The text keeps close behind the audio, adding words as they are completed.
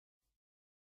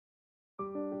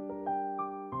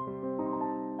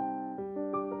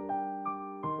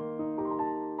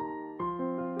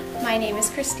My name is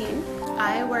Christine.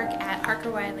 I work at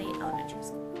Harker Wiley Elementary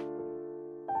School.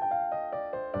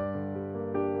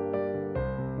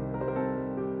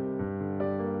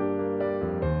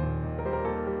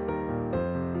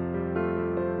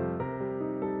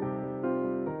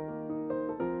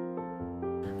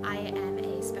 I am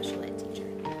a special ed teacher.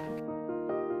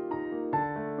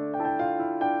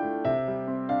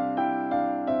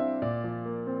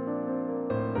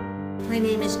 My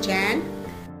name is Jan.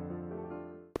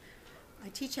 I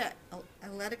teach at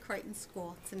Aletta Crichton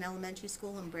School. It's an elementary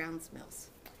school in Browns Mills.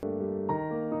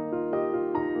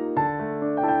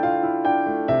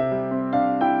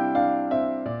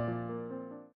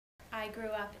 I grew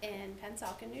up in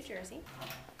Pennsauken, New Jersey.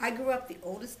 I grew up the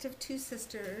oldest of two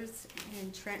sisters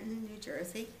in Trenton, New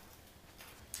Jersey.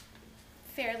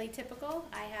 Fairly typical.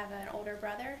 I have an older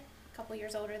brother, a couple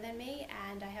years older than me,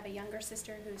 and I have a younger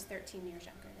sister who's 13 years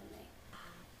younger than me.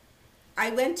 I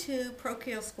went to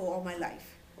parochial school all my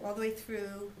life, all the way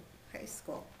through high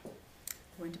school. I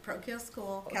went to parochial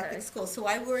school, Catholic school, so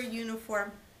I wore a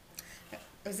uniform. I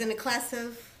was in a class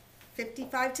of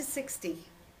 55 to 60.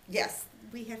 Yes,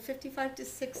 we had 55 to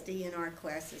 60 in our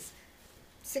classes.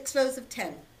 6 rows of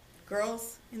 10.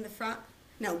 Girls in the front,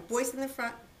 no, boys in the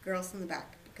front, girls in the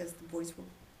back, because the boys were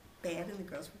bad and the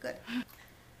girls were good.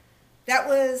 That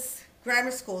was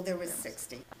grammar school, there was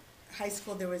 60. High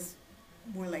school, there was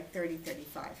more like 30,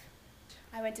 35.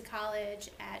 I went to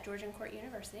college at Georgian Court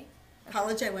University.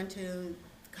 College, I went to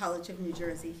College of New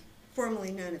Jersey, formerly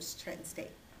known as Trenton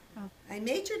State. Oh. I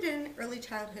majored in early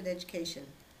childhood education,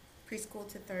 preschool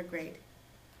to 3rd grade.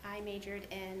 I majored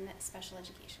in special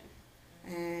education.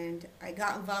 And I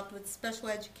got involved with special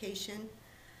education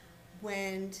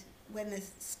when the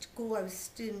school I was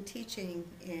student teaching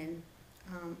in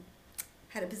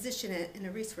had a position in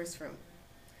a resource room.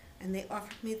 And they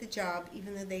offered me the job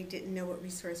even though they didn't know what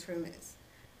resource room is.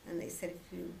 And they said,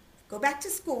 if you go back to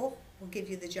school, we'll give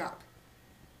you the job.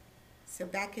 So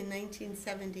back in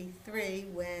 1973,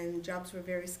 when jobs were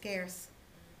very scarce,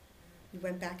 you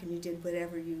went back and you did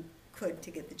whatever you could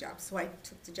to get the job. So I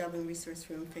took the job in the resource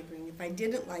room, figuring if I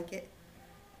didn't like it,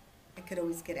 I could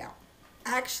always get out.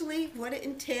 Actually, what it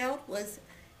entailed was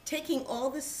taking all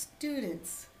the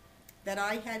students that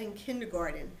I had in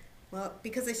kindergarten, well,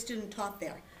 because I student taught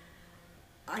there,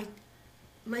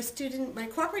 my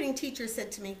cooperating teacher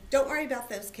said to me, don't worry about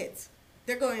those kids.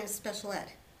 They're going to special ed.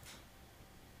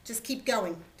 Just keep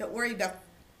going. Don't worry about,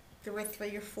 there were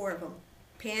 3 or 4 of them.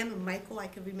 Pam and Michael, I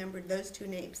could remember those 2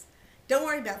 names. Don't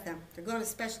worry about them. They're going to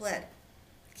special ed.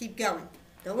 Keep going.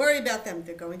 Don't worry about them.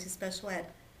 They're going to special ed.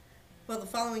 Well, the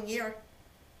following year,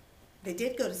 they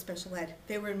did go to special ed.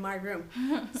 They were in my room.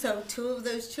 So 2 of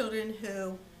those children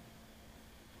who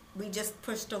we just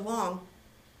pushed along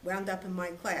wound up in my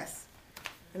class.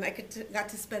 And I got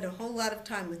to spend a whole lot of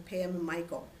time with Pam and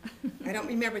Michael. I don't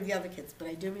remember the other kids, but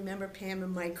I do remember Pam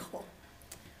and Michael.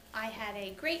 I had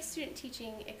a great student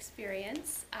teaching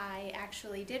experience. I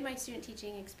actually did my student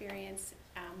teaching experience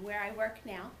where I work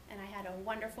now, and I had a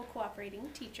wonderful cooperating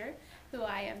teacher who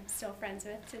I am still friends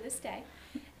with to this day.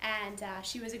 And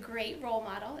she was a great role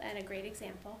model and a great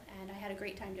example, and I had a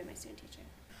great time doing my student teaching.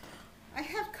 I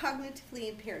have cognitively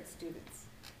impaired students.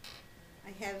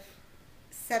 I have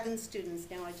 7 students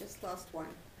now. I just lost 1.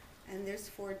 And there's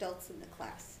 4 adults in the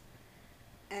class.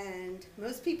 And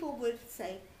most people would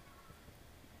say,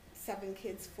 7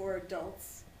 kids, 4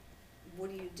 adults, what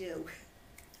do you do?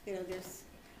 You know, there's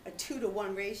a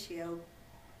 2-to-1 ratio,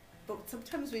 but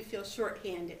sometimes we feel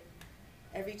shorthanded.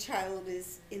 Every child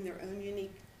is in their own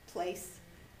unique place.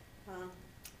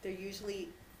 They're usually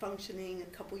functioning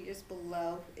a couple years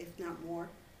below, if not more,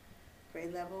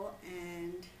 grade level,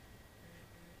 and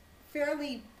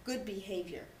fairly good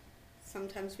behavior.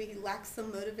 Sometimes we lack some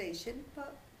motivation,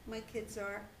 but my kids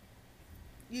are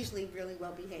usually really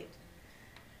well behaved.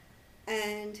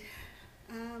 And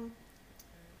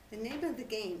the name of the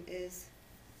game is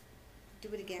do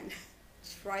it again,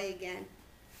 try again,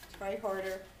 try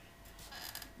harder.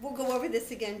 We'll go over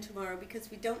this again tomorrow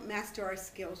because we don't master our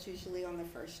skills usually on the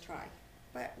first try.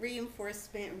 But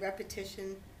reinforcement and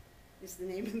repetition is the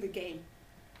name of the game.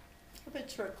 How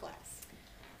about your class?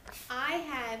 I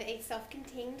have a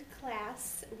self-contained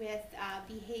class with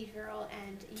behavioral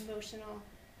and emotional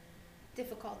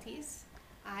difficulties.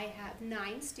 I have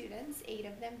 9 students, 8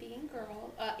 of them being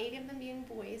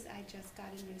boys. I just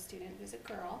got a new student who's a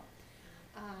girl.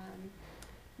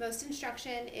 Most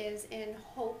instruction is in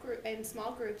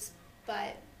small groups,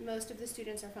 but most of the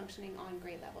students are functioning on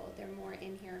grade level. They're more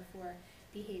in here for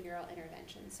behavioral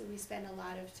intervention. So we spend a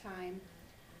lot of time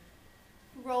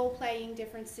role-playing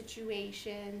different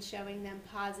situations, showing them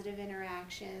positive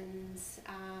interactions,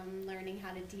 learning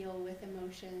how to deal with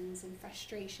emotions and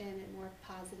frustration in more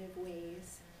positive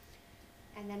ways.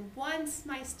 And then once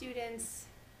my students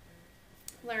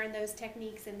learn those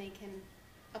techniques and they can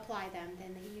apply them,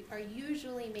 then they are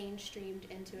usually mainstreamed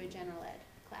into a general ed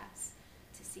class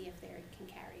to see if they can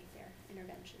carry their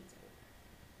interventions over.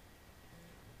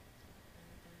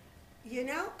 You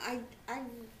know, I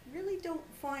really don't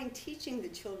find teaching the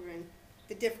children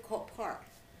the difficult part.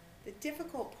 The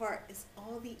difficult part is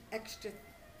all the extra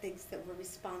things that we're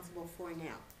responsible for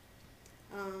now.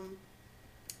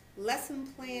 Lesson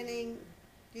planning,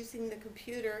 using the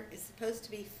computer is supposed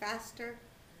to be faster,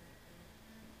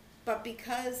 but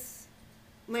because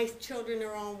my children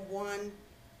are on one,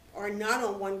 or not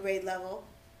on one grade level,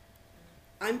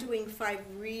 I'm doing 5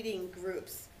 reading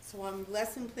groups. So I'm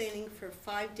lesson planning for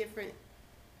 5 different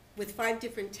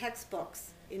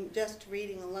textbooks in just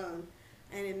reading alone.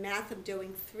 And in math, I'm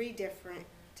doing 3 different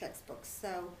textbooks.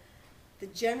 So the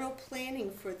general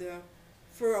planning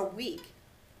for a week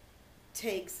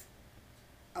takes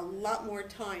a lot more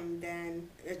time than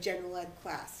a general ed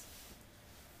class.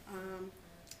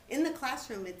 In the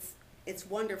classroom, it's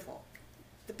wonderful.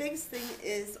 The biggest thing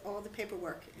is all the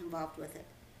paperwork involved with it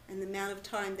and the amount of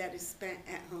time that is spent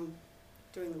at home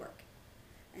doing the work.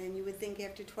 And you would think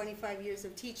after 25 years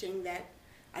of teaching that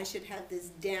I should have this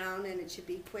down and it should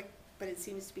be quick, but it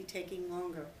seems to be taking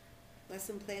longer.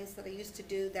 Lesson plans that I used to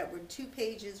do that were 2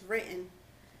 pages written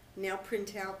now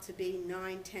print out to be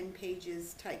 9, 10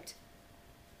 pages typed.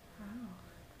 Wow.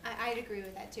 I'd agree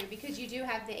with that too, because you do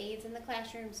have the aides in the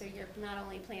classroom, so you're not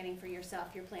only planning for yourself,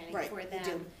 you're planning Right, for you them.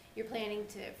 do. You're planning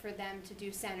for them to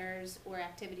do centers or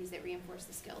activities that reinforce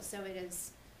the skills. So it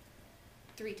is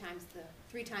 3 times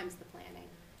the planning.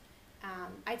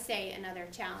 I'd say another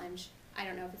challenge, I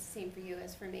don't know if it's the same for you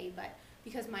as for me, but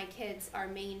because my kids are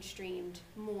mainstreamed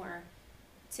more,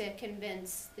 to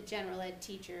convince the general ed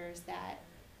teachers that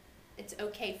it's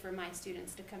okay for my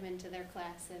students to come into their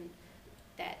class and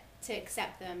that to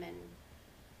accept them and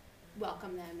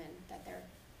welcome them and that they're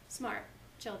smart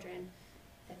children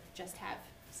that just have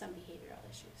some behavioral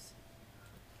issues.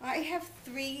 I have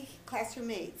 3 classroom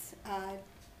aides.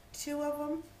 2 of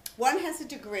them, one has a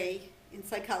degree in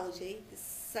psychology. The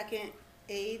second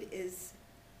aide is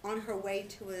on her way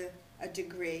to a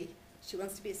degree. She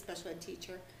wants to be a special ed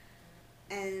teacher.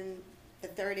 And the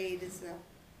third aide is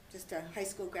just a high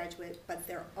school graduate, but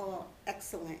they're all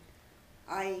excellent.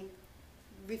 I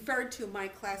referred to my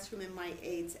classroom and my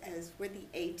aides as we're the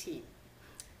A-team.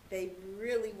 They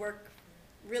really work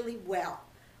really well.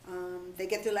 They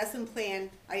get their lesson plan.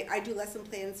 I do lesson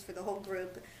plans for the whole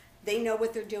group. They know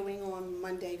what they're doing on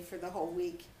Monday for the whole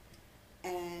week.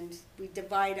 And we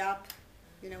divide up,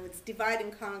 it's divide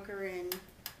and conquer, and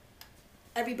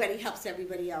everybody helps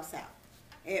everybody else out.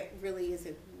 It really is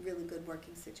a really good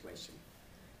working situation.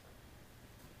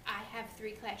 I have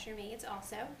 3 classroom aides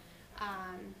also.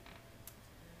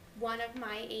 One of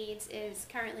my aides is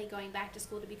currently going back to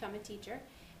school to become a teacher,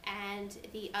 and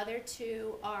the other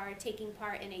 2 are taking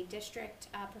part in a district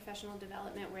professional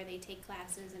development where they take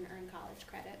classes and earn college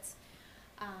credits.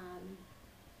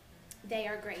 They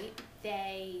are great.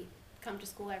 They come to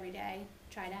school every day,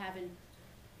 try to have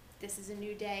this is a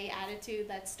new day attitude,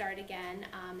 let's start again.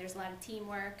 There's a lot of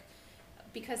teamwork.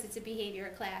 Because it's a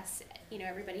behavior class,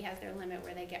 everybody has their limit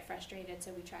where they get frustrated,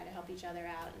 so we try to help each other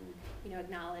out and,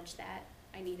 acknowledge that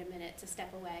I need a minute to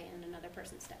step away and another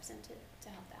person steps in to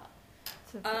help out.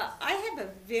 I have a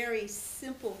very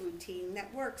simple routine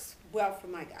that works well for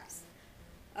my guys.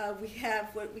 We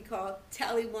have what we call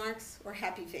tally marks or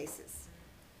happy faces.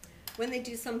 When they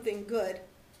do something good,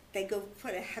 they go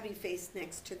put a happy face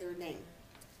next to their name.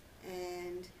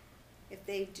 And if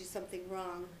they do something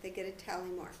wrong, they get a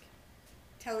tally mark.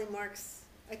 Tally marks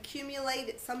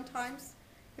accumulate sometimes.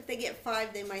 If they get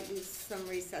 5, they might lose some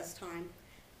recess time.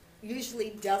 Usually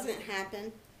doesn't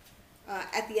happen.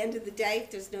 At the end of the day,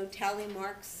 if there's no tally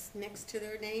marks next to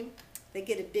their name, they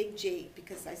get a big G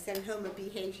because I send home a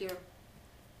behavior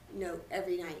note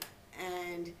every night.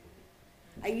 And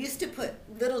I used to put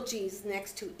little G's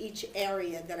next to each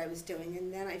area that I was doing,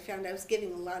 and then I found I was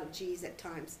giving a lot of G's at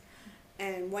times.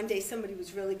 And one day somebody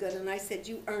was really good, and I said,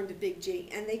 you earned a big G.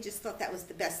 And they just thought that was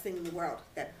the best thing in the world.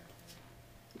 That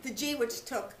the G, which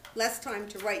took less time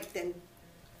to write than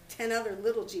 10 other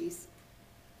little G's,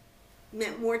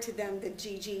 meant more to them than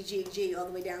G, G, G, G, all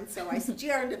the way down. So I said,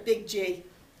 you earned a big G.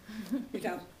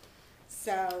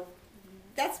 So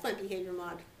that's my behavior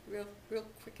mod. Real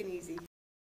quick and easy.